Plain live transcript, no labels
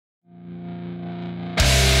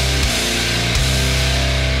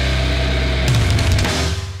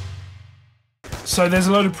So there's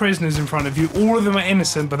a load of prisoners in front of you. All of them are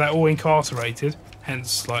innocent, but they're all incarcerated.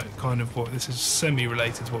 Hence, like, kind of what this is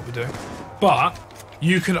semi-related to what we're doing. But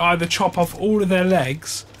you could either chop off all of their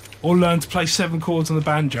legs or learn to play 7 chords on the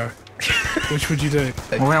banjo. Which would you do?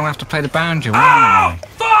 Well, we'll have to play the banjo. Oh,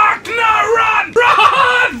 fuck! No, run!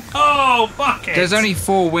 Run! Oh, fuck it! There's only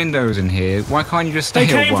 4 windows in here. Why can't you just stay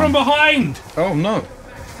They came from behind! Oh, no.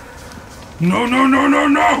 No, no, no, no,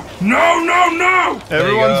 no! No, no, no!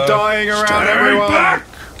 Everyone's dying around Stay everyone! back!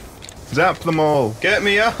 Zap them all! Get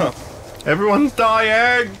me up! Everyone's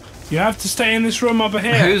dying! You have to stay in this room over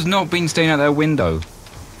here. Who's not been staying at their window?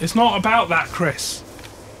 It's not about that, Chris.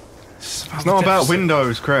 It's not about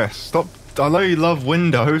windows, Chris. Stop. I know you love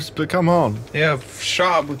windows, but come on. Yeah, shut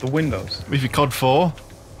up with the windows. If you COD 4.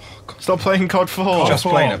 Stop playing COD 4. Just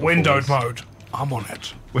playing it before windowed this. mode. I'm on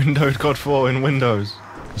it. Windowed COD 4 in Windows.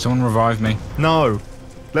 Someone revive me. No.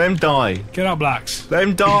 Let him die. Get up, Blacks. Let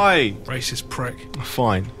him die. Racist prick.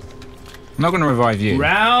 Fine. I'm not going to revive you.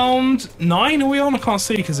 Round 9 are we on? I can't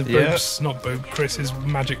see because of Yeah. Boob's, not Boob, Chris's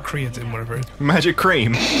magic creatine, whatever it is. Magic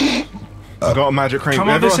cream. I've got a magic cream. Come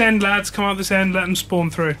up this end, lads. Come up this end. Let them spawn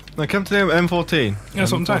through. No, come to the M14.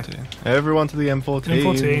 That's what I'm saying. Everyone to the M14.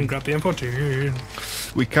 M14. Grab the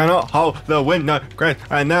M14. We cannot hold the window, Chris,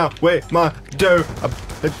 and now we must do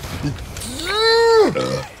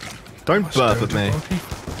Don't burp at me.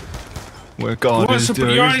 Where God is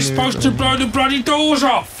doing You're only his supposed new- to blow the bloody doors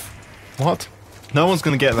off. What? No one's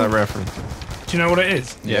gonna get that reference. Do you know what it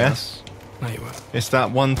is? Yes. No, you won't. It's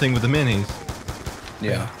that one thing with the minis.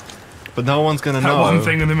 Yeah. But no one's gonna That know. one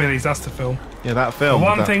thing with the minis. That's the film. Yeah, that The film.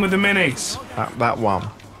 one that, thing with the minis. That one.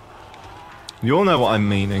 You all know what I'm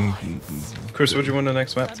meaning. Chris, what do you want the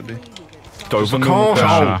next map to be? Dover normal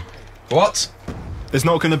Castle. What? There's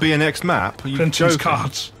not going to be a next map. Are you Prince's joking?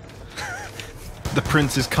 cards. The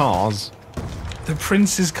Prince's cars. The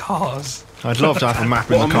Prince's cars. I'd love to have a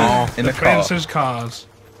map in the car. In The the car. Prince's cars.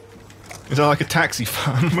 Is that like a taxi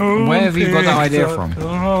firm? Where have you got that idea from?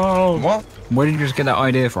 Oh. What? Where did you just get that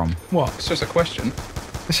idea from? What? It's just a question.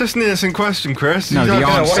 It's just an innocent question, Chris. No, You the don't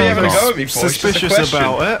answer What are you you having a got. go at me for? It's just a suspicious question.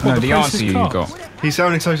 about it. No, the the Prince's answer you car? got. He's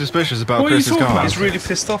sounding so suspicious about What are you Chris's talking car. about? He's really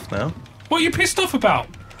pissed off now. What are you pissed off about?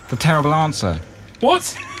 The terrible answer.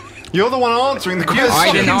 What? You're the one answering the question.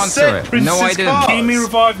 I didn't fucking answer said it. No, Prince's I didn't. car. Keep me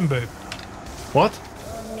reviving, boo. What?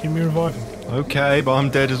 Keep me reviving. Okay, but I'm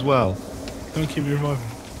dead as well. Don't keep me reviving.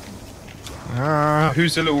 Ah,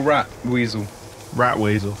 Who's the little rat weasel? rat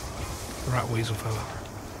weasel. The rat weasel fella.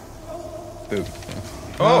 Who?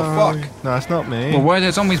 Oh, fuck. No, it's not me. Well, why are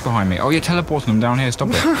there zombies behind me? Oh, you're teleporting them down here. Stop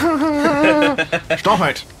it. Stop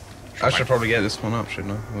it! I should probably get this one up,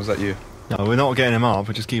 shouldn't I? Or was that you? No, we're not getting him up.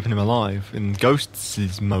 We're just keeping him alive in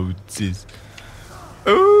ghosts' modes.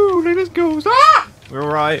 Ooh, let us go. Ah! We're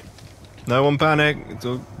alright. No one panic. It's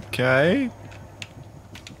okay.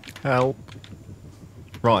 Help.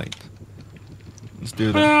 Right. Let's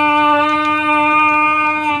do that.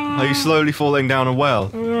 Are you slowly falling down a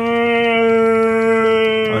well?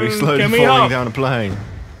 Are you slowly Get me falling up. down a plane?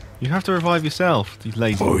 You have to revive yourself, you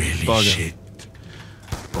lazy bugger.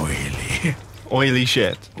 Oily. Oily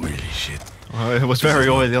shit. Oily shit. Oh, it was very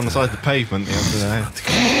oily on the side of the pavement the other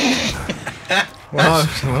day. When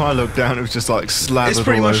I looked down, it was just like slathered It's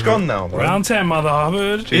pretty all much over. gone now, bro. Round 10, Mother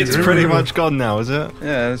Hubbard. It's pretty much gone now, is it? Yeah,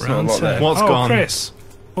 there's not a Round lot 10. there. What's oh, gone? Chris,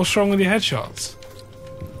 what's wrong with your headshots?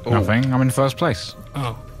 Nothing. I'm in first place.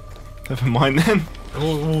 Oh. Never mind then.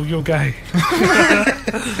 Oh, you're gay.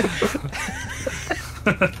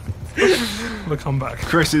 We'll come back.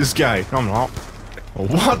 Chris is gay. I'm not.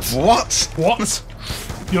 What? What? What?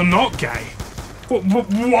 You're not gay.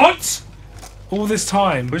 What? All this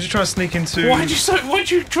time. Would you try to sneak into... Why'd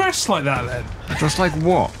you dress like that then? Just like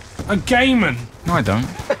what? A gayman. No, I don't.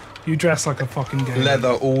 You dress like a fucking gayman.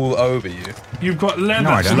 leather all over you? You've got leather No,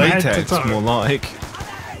 I don't. from head to Latex, toe. more like.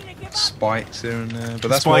 Spikes here and there. But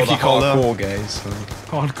that's Spiky more like collar. hardcore gays. So.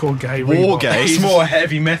 Hardcore gay. War Reebok. gays. It's more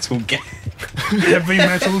heavy metal gay. Heavy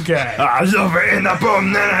metal gay. I love it in the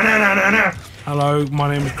bum. Na, na, na, na, na. Hello,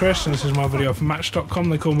 my name is Chris and this is my video for Match.com.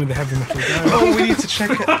 They call me the heavy metal gay. Oh, we need to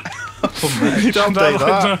check it out. You don't update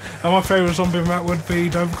that. And my favourite zombie map would be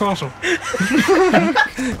Dover Castle.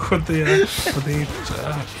 with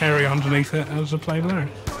the area underneath it as a plain layer.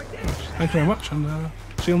 Thank you very much and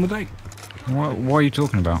see you on the date. What are you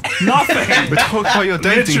talking about? Nothing! We're talking about your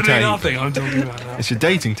dating Literally tape. nothing I'm talking about now. It's your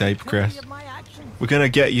dating tape, Chris. We're gonna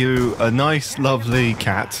get you a nice, lovely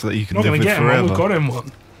cat that you can Not live going to with get him one, forever. we've got him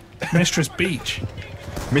one. Mistress Beach.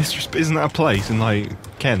 Mistress, isn't that a place in like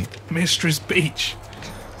Kent? Mistress Beach.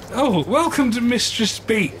 Oh, welcome to Mistress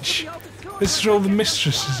Beach. This is where all the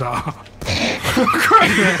mistresses are.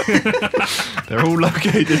 They're all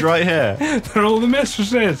located right here. They're all the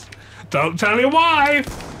mistresses. Don't tell your wife.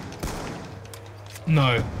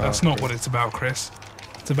 No, that's not what it's about, Chris.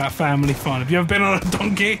 It's about family fun. Have you ever been on a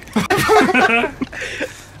donkey?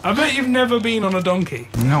 I bet you've never been on a donkey.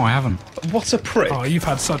 No, I haven't. What a prick. Oh, you've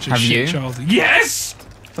had such a Have shit you? childhood. Yes!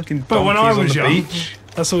 Fucking But when I donkeys on was the young, beach.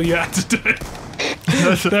 that's all you had to do.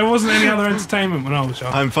 There wasn't any other entertainment when I was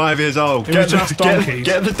young. I'm 5 years old. It was just donkeys.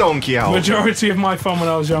 Get the donkey out. Majority of my fun when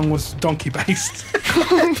I was young was donkey based.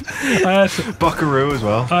 I Buckaroo as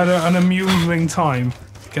well. had an amusing time.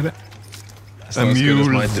 Get it? That's not as good as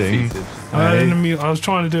my Amusing. defeated. I was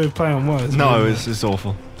trying to do a play on words. No, it's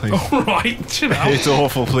awful. Please. Alright, chill out. It's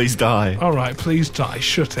awful. Please die. Alright, please die.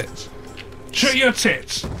 Shut it. Shut your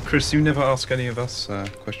tits. Chris, you never ask any of us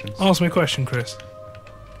questions. Ask me a question, Chris.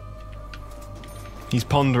 He's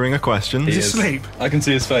pondering a question. Is he is. asleep? I can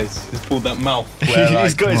see his face. He's pulled that mouth. He's Where, got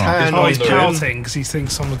his Right. hand Oh, on he's the pouting because he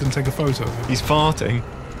thinks someone can take a photo of him. He's farting.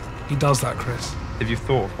 He does that, Chris. Have you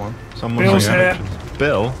thought of one? Someone's Bill's reaction.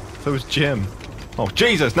 Bill? So was Jim. Oh,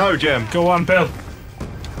 Jesus, no, Jim. Go on, Bill.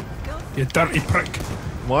 You dirty prick.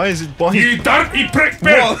 Why is it... Why You dirty prick,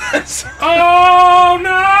 Bill! What? Oh,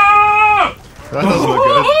 no! That doesn't look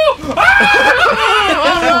good.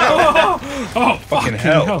 Oh, Fucking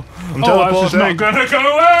hell. I'm Oh, this is not teleporting. gonna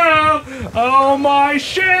go well! Oh, my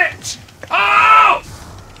shit! Oh!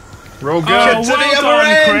 Roll good. Oh, to the well other done,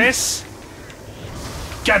 end. Chris.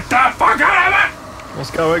 Get the fuck out of it!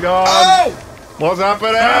 What's going on? Oh! What's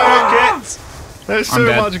happening? Rocket! There's I'm too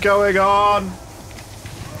dead. much going on.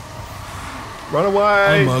 Run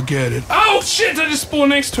away. I'ma get it. Oh shit! I just spawned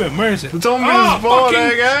next to him. Where is it? The zombies Oh, are spawning.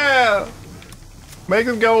 fucking- Yeah. Make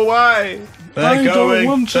them go away. I They're don't going.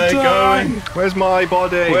 want to They're die. going. Where's my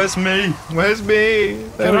body? Where's me? Where's me?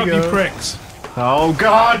 There Get we up, go. you pricks. Oh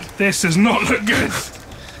God! This does not look good.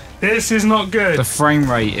 This is not good. The frame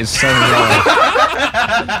rate is so low.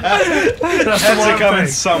 That's the Heads are one coming thing.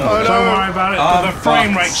 somewhere. Oh, no. Don't worry about it. But the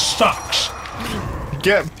frame fucked. rate sucks.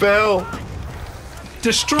 Get Bill!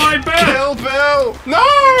 Destroy Bill. Kill Bill! No!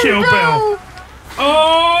 Kill Bill.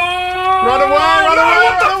 Oh! Run away! Run no, away!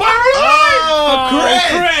 What the Run fuck? Oh,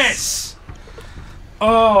 Chris!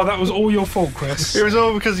 Oh, that was all your fault, Chris. It was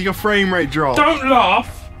all because of your frame rate drop. Don't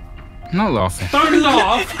laugh. I'm not laughing. Don't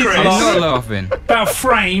laugh, I'm Chris. not laughing. About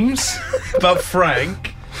frames. But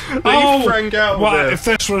Frank. Leave Frank out of what this.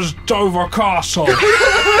 if this was Dover Castle?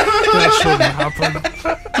 This wouldn't happen.